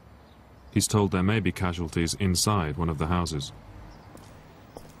 He's told there may be casualties inside one of the houses.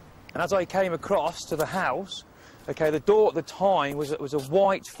 And as I came across to the house, the door at the time was a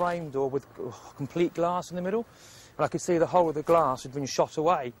white frame door with complete glass in the middle, and I could see the whole of the glass had been shot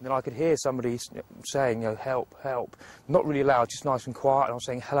away. And then I could hear somebody saying, "Help, help." Not really loud, just nice and quiet. And I was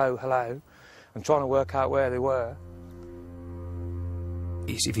saying, "Hello, hello," and trying to work out where they were.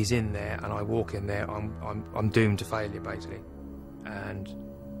 If he's in there and I walk in there, I'm doomed to failure, basically. And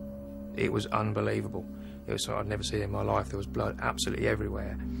it was unbelievable. It was something I'd never seen in my life. There was blood absolutely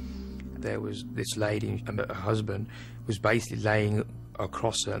everywhere. There was this lady, and her husband was basically laying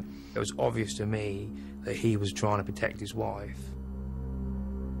across her. It was obvious to me that he was trying to protect his wife.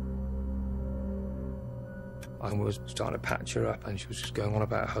 I was starting to patch her up, and she was just going on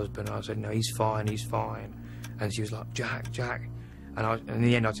about her husband. And I said, "No, he's fine, he's fine." And she was like, "Jack, Jack." And in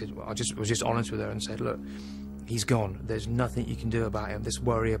the end, I was just honest with her and said, "Look, he's gone. There's nothing you can do about him. Just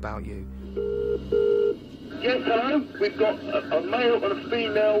worry about you." Yes, hello. We've got a male and a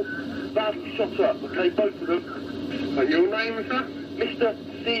female badly shot up. Okay, both of them. Your name, sir? Mr.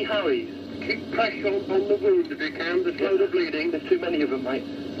 C. Harries. Keep pressure on the wound if you can. To slow the bleeding. There's too many of them, mate.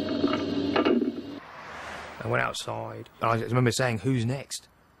 I went outside. And I remember saying, "Who's next?"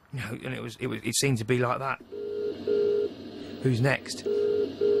 And it seemed to be like that. Who's next?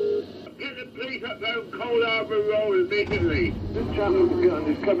 Get the police up there on Cold Harbour Road immediately. This chap with the gun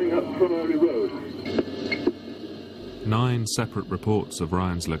is coming up Priory Road. 9 separate reports of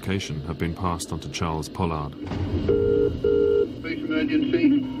Ryan's location have been passed on to Charles Pollard. Police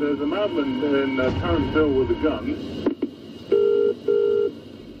emergency. There's a madman in Townsville with a gun.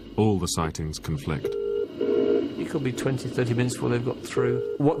 All the sightings conflict. It could be 20, 30 minutes before they've got through.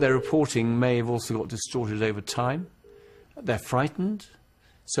 What they're reporting may have also got distorted over time. They're frightened,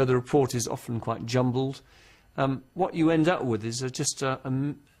 so the report is often quite jumbled. What you end up with is just a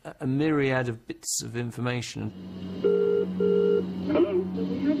a myriad of bits of information. Hello?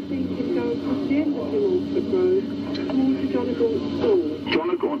 We have seen him go across the end of the Hungerford Road towards John Gaunt's school. John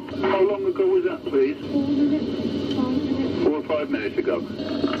Gaunt. How long ago was that, please? 4 minutes, 5 minutes. 4 or 5 minutes ago.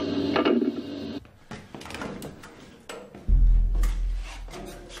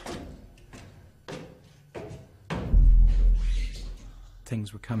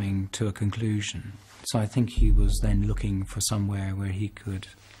 Things were coming to a conclusion, so I think he was then looking for somewhere where he could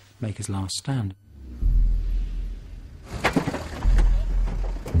make his last stand.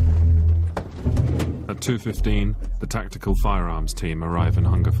 At 2:15, the tactical firearms team arrive in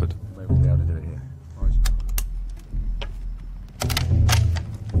Hungerford.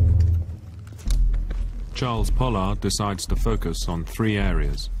 Charles Pollard decides to focus on 3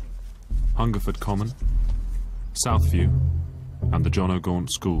 areas: Hungerford Common, Southview, and the John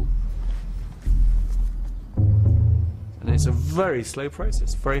O'Gaunt School. And it's a very slow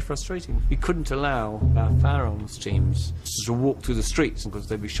process, very frustrating. We couldn't allow our firearms teams to walk through the streets because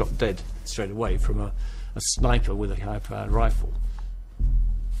they'd be shot dead straight away from a sniper with a high-powered rifle.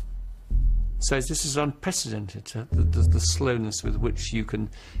 So this is unprecedented, the slowness with which you can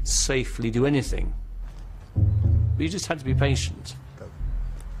safely do anything. But you just had to be patient.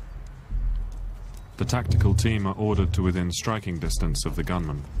 The tactical team are ordered to within striking distance of the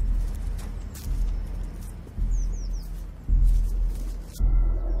gunman.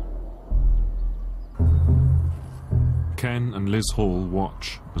 Ken and Liz Hall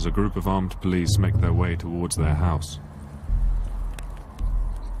watch as a group of armed police make their way towards their house.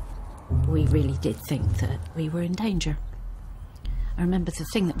 We really did think that we were in danger. I remember the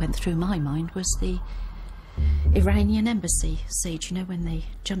thing that went through my mind was the Iranian embassy siege, you know, when they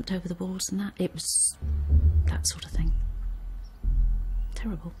jumped over the walls and that. It was that sort of thing.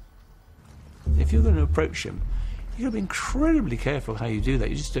 Terrible. If you're going to approach him, you've got to be incredibly careful how you do that.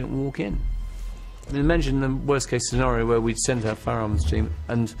 You just don't walk in. I mean, imagine the worst-case scenario where we'd sent our firearms team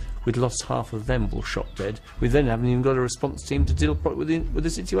and we'd lost half of them all shot dead. We then haven't even got a response team to deal with the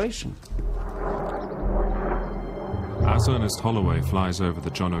situation. As Ernest Holloway flies over the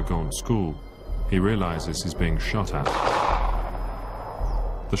John O'Gaunt School, he realises he's being shot at.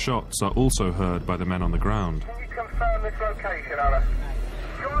 The shots are also heard by the men on the ground. Can you confirm this location, Alice?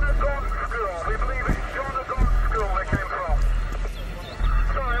 John O'Gaunt School. We believe it's John O'Gaunt School they came from.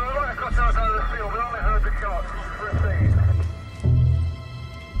 Sorry, we're right across the other side of the field. We only heard the shots. Proceed.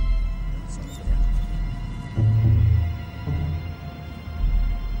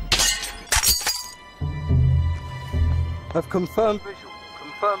 I've confirmed visual.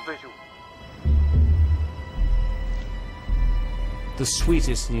 Confirmed visual. The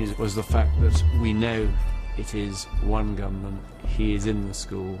sweetest news was the fact that we know it is one gunman, he is in the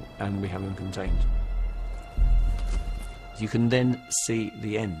school, and we have him contained. You can then see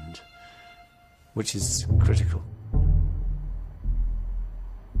the end, which is critical.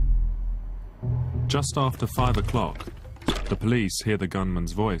 Just after 5 o'clock, the police hear the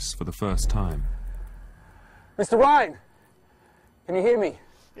gunman's voice for the first time. Mr. Ryan, can you hear me?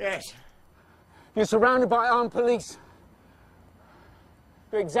 Yes. You're surrounded by armed police.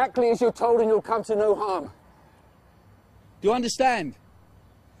 Do exactly as you're told and you'll come to no harm. Do you understand?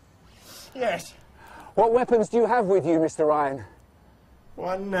 Yes. What weapons do you have with you, Mr. Ryan?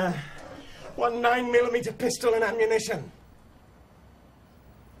 One 9mm pistol and ammunition.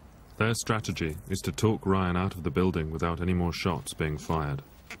 Their strategy is to talk Ryan out of the building without any more shots being fired.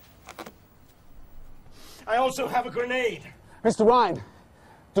 I also have a grenade. Mr. Ryan,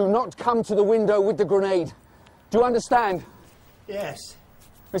 do not come to the window with the grenade. Do you understand? Yes.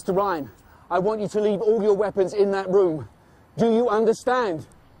 Mr. Ryan, I want you to leave all your weapons in that room. Do you understand?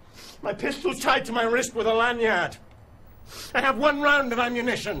 My pistol's tied to my wrist with a lanyard. I have 1 round of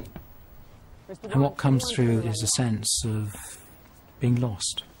ammunition. And what comes through is a sense of being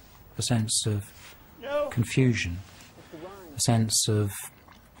lost, a sense of confusion, a sense of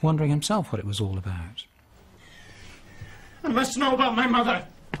wondering himself what it was all about. I must know about my mother.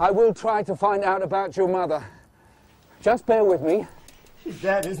 I will try to find out about your mother. Just bear with me. She's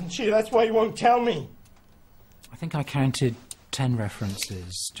dead, isn't she? That's why you won't tell me. I think I counted 10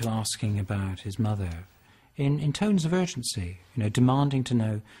 references to asking about his mother in tones of urgency, you know, demanding to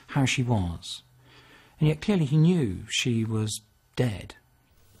know how she was. And yet clearly he knew she was dead.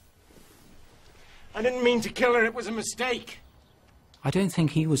 I didn't mean to kill her. It was a mistake. I don't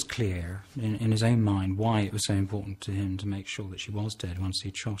think he was clear in his own mind why it was so important to him to make sure that she was dead once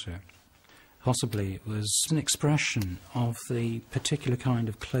he'd shot her. Possibly it was an expression of the particular kind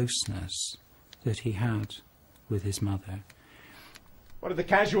of closeness that he had with his mother. What are the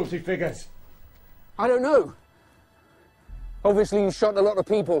casualty figures? I don't know. Obviously you shot a lot of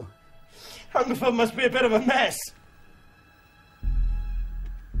people. Hungerford must be a bit of a mess.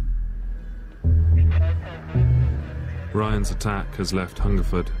 Ryan's attack has left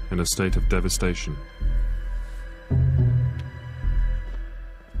Hungerford in a state of devastation.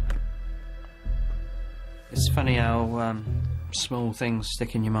 It's funny how small things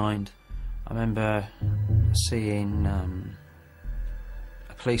stick in your mind. I remember seeing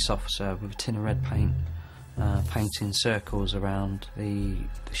a police officer with a tin of red paint painting circles around the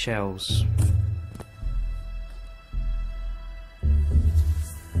shells.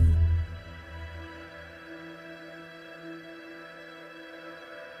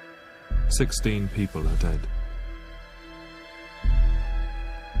 "16 people are dead.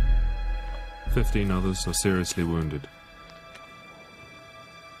 15 others are seriously wounded.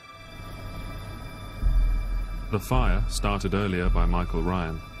 The fire, started earlier by Michael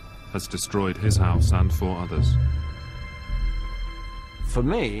Ryan, has destroyed his house and 4 others. For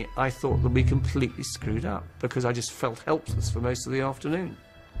me, I thought that we completely screwed up because I just felt helpless for most of the afternoon.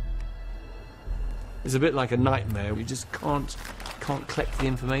 It's a bit like a nightmare. You just can't collect the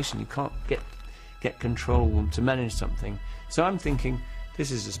information. You can't get control to manage something. So I'm thinking, this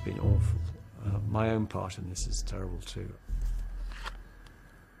has just been awful. My own part in this is terrible too.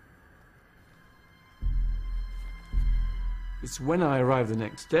 It's when I arrived the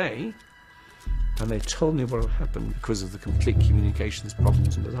next day and they told me what had happened because of the complete communications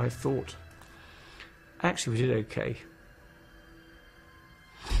problems, and that I thought, actually we did okay.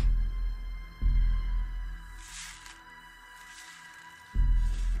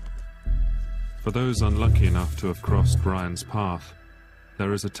 For those unlucky enough to have crossed Ryan's path,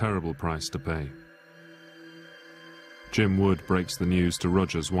 there is a terrible price to pay. Jim Wood breaks the news to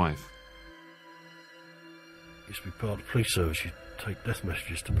Roger's wife. Used to be part of the police service. You'd take death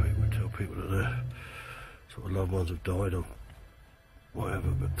messages to people and tell people that their sort of loved ones have died or whatever,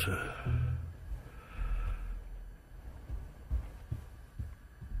 but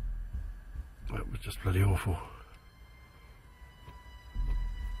that was just bloody awful.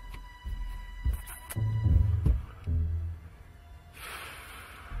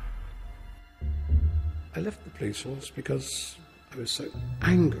 I left the police force because I was so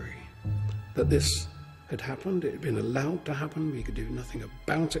angry that this had happened. It had been allowed to happen. We could do nothing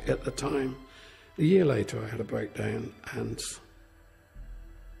about it at the time. A year later I had a breakdown and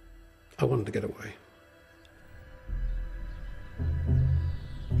I wanted to get away.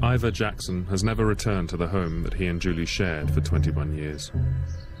 Ivor Jackson has never returned to the home that he and Julie shared for 21 years.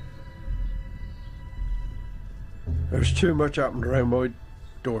 There's too much happened around my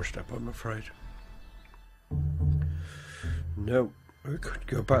doorstep, I'm afraid. No, I couldn't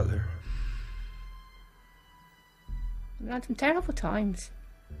go back there. We've had some terrible times.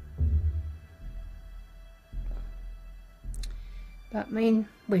 But I mean,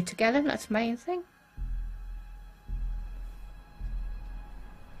 we're together, that's the main thing.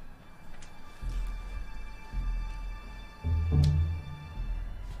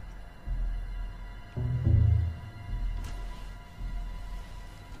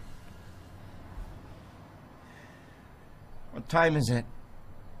 What time is it?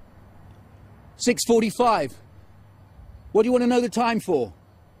 6:45. What do you want to know the time for?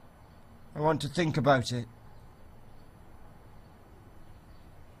 I want to think about it.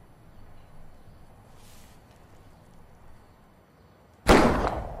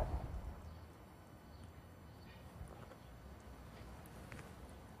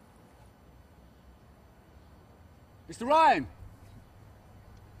 Mr. Ryan!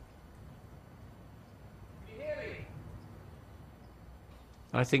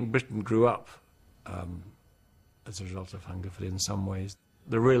 I think Britain grew up as a result of Hungerford in some ways.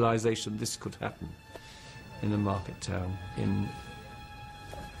 The realisation this could happen in a market town, in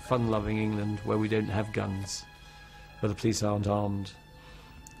fun-loving England where we don't have guns, where the police aren't armed.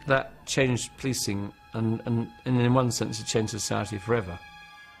 That changed policing and in one sense it changed society forever.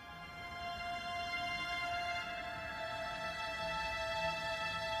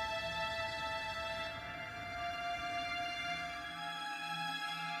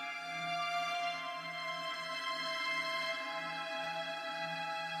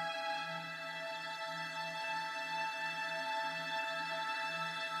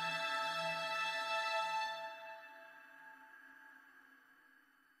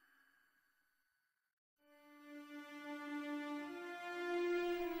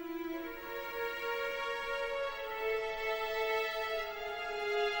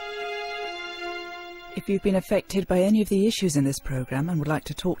 If you've been affected by any of the issues in this programme and would like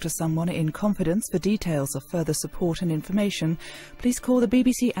to talk to someone in confidence for details of further support and information, please call the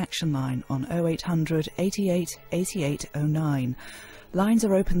BBC Action Line on 0800 88 8809. Lines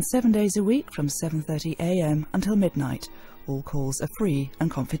are open 7 days a week from 7:30 a.m. until midnight. All calls are free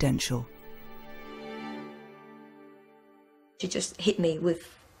and confidential. She just hit me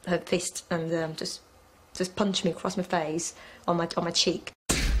with her fist and just punched me across my face on my cheek.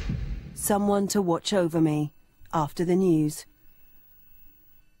 Someone to watch over me after the news.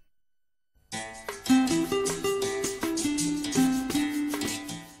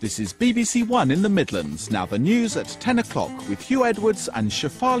 This is BBC One in the Midlands. Now the news at 10 o'clock with Hugh Edwards and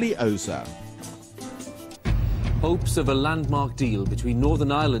Shafali Oza. Hopes of a landmark deal between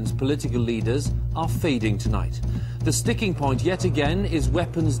Northern Ireland's political leaders are fading tonight. The sticking point yet again is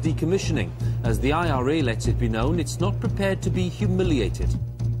weapons decommissioning, as the IRA lets it be known it's not prepared to be humiliated.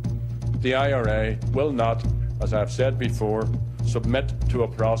 The IRA will not, as I've said before, submit to a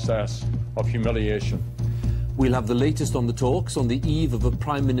process of humiliation. We'll have the latest on the talks on the eve of a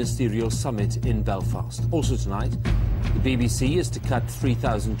Prime Ministerial summit in Belfast. Also tonight, the BBC is to cut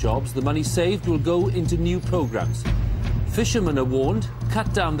 3,000 jobs. The money saved will go into new programmes. Fishermen are warned,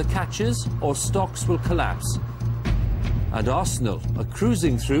 cut down the catches or stocks will collapse. And Arsenal are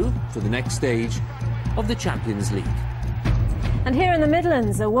cruising through to the next stage of the Champions League. And here in the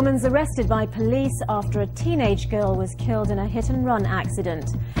Midlands, a woman's arrested by police after a teenage girl was killed in a hit-and-run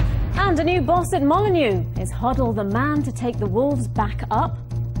accident. And a new boss at Molineux. Is Hoddle the man to take the Wolves back up?